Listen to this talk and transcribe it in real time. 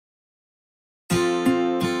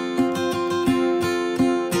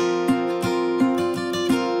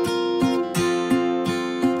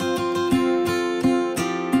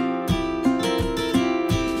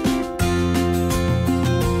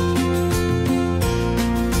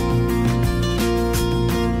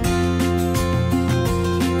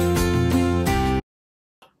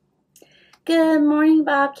morning,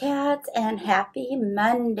 Bobcats, and happy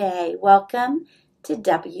Monday. Welcome to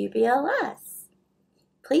WBLS.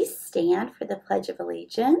 Please stand for the Pledge of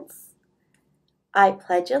Allegiance. I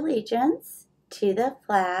pledge allegiance to the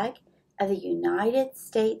flag of the United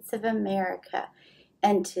States of America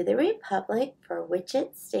and to the republic for which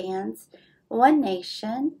it stands, one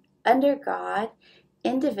nation, under God,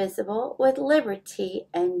 indivisible, with liberty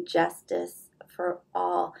and justice for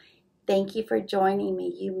all. Thank you for joining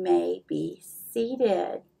me. You may be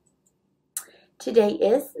seated. Today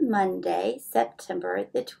is Monday, September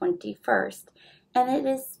the 21st, and it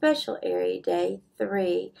is Special Area Day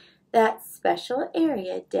 3. That's Special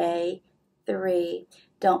Area Day 3.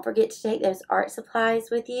 Don't forget to take those art supplies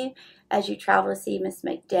with you as you travel to see Miss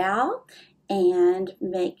McDowell, and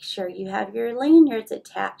make sure you have your lanyards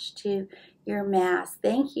attached to your mask.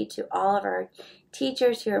 Thank you to all of our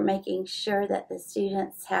teachers who are making sure that the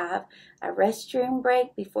students have a restroom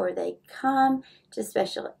break before they come to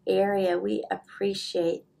special area. We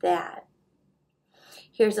appreciate that.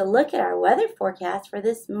 Here's a look at our weather forecast for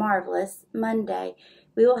this marvelous Monday.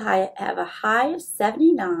 We will have a high of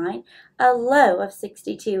 79, a low of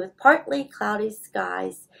 62 with partly cloudy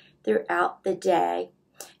skies throughout the day.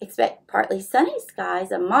 Expect partly sunny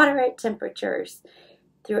skies and moderate temperatures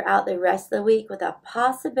throughout the rest of the week, with a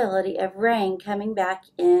possibility of rain coming back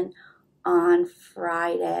in on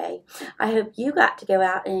Friday. I hope you got to go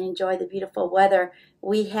out and enjoy the beautiful weather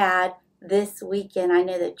we had this weekend. I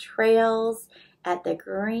know the trails at the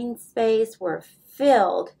green space were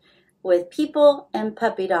filled with people and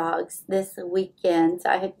puppy dogs this weekend,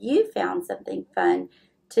 so I hope you found something fun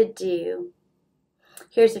to do.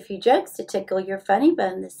 Here's a few jokes to tickle your funny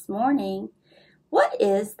bone this morning. What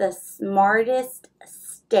is the smartest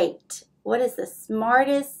state? What is the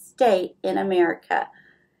smartest state in America?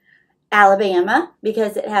 Alabama,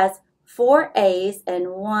 because it has 4 A's and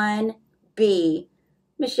 1 B.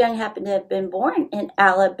 Miss Young happened to have been born in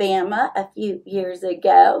Alabama a few years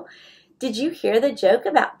ago. Did you hear the joke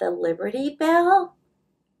about the Liberty Bell?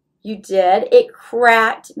 You did? It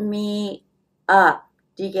cracked me up.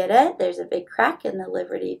 Do you get it? There's a big crack in the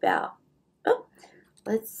Liberty Bell. Oh,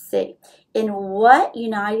 let's see. In what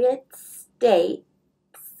United States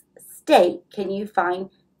state can you find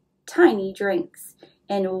tiny drinks?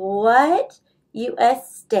 In what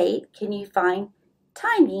U.S. state can you find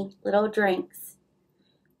tiny little drinks?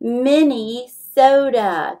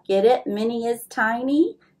 Minnesota. Get it? Mini is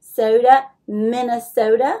tiny. Soda,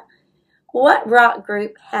 Minnesota. What rock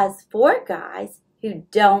group has 4 guys who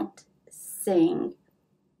don't sing?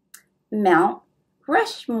 Mount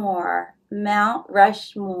Rushmore. Mount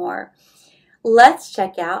Rushmore. Let's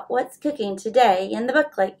check out what's cooking today in the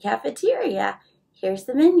Bucklake cafeteria. Here's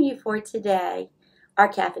the menu for today. Our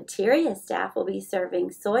cafeteria staff will be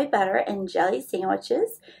serving soy butter and jelly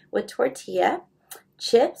sandwiches with tortilla,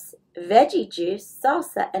 chips, veggie juice,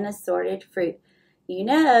 salsa, and assorted fruit. You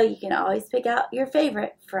know, you can always pick out your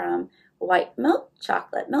favorite from white milk,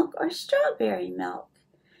 chocolate milk, or strawberry milk.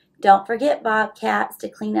 Don't forget, Bobcats, to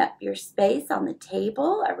clean up your space on the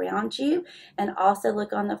table around you, and also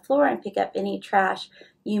look on the floor and pick up any trash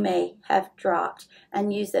you may have dropped.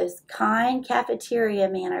 And use those kind cafeteria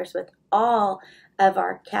manners with all of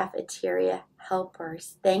our cafeteria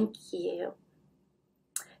helpers. Thank you.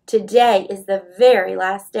 Today is the very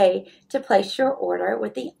last day to place your order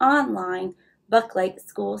with the online Bucklake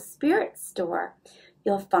School Spirit Store.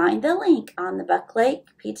 You'll find the link on the Bucklake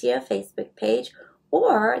PTO Facebook page,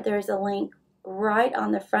 or there's a link right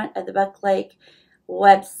on the front of the Bucklake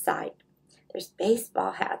website. There's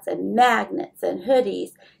baseball hats and magnets and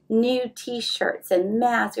hoodies, new t-shirts and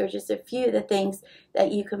masks are just a few of the things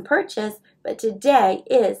that you can purchase, but today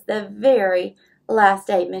is the very last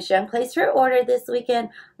day. Miss Young placed her order this weekend.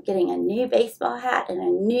 I'm getting a new baseball hat and a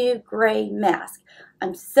new gray mask.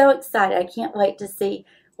 I'm so excited. I can't wait to see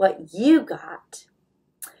what you got.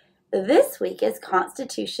 This week is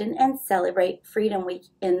Constitution and Celebrate Freedom Week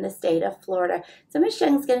in the state of Florida. So Miss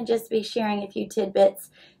Young's going to just be sharing a few tidbits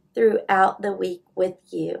throughout the week with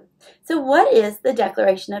you. So what is the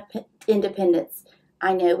Declaration of Independence?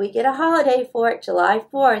 I know we get a holiday for it, July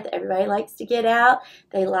 4th. Everybody likes to get out.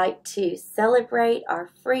 They like to celebrate our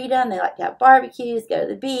freedom. They like to have barbecues, go to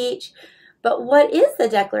the beach. But what is the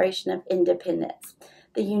Declaration of Independence?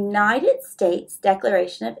 The United States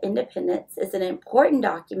Declaration of Independence is an important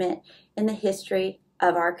document in the history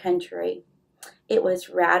of our country. It was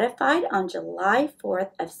ratified on July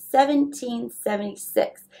 4th of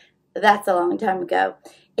 1776. That's a long time ago.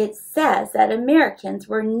 It says that Americans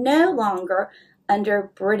were no longer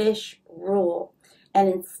under British rule, and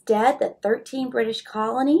instead the 13 British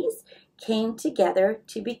colonies came together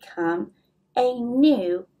to become a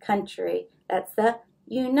new country. That's the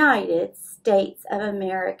United States of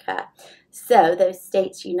America. So those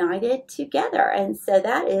states united together, and so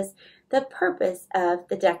that is the purpose of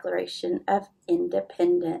the Declaration of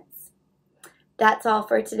Independence. That's all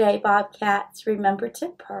for today, Bobcats. Remember to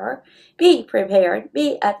purr, be prepared,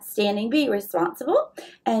 be upstanding, be responsible,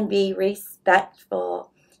 and be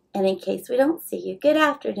respectful. And in case we don't see you, good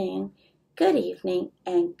afternoon, good evening,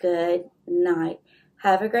 and good night.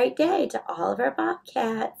 Have a great day to all of our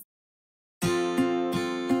Bobcats.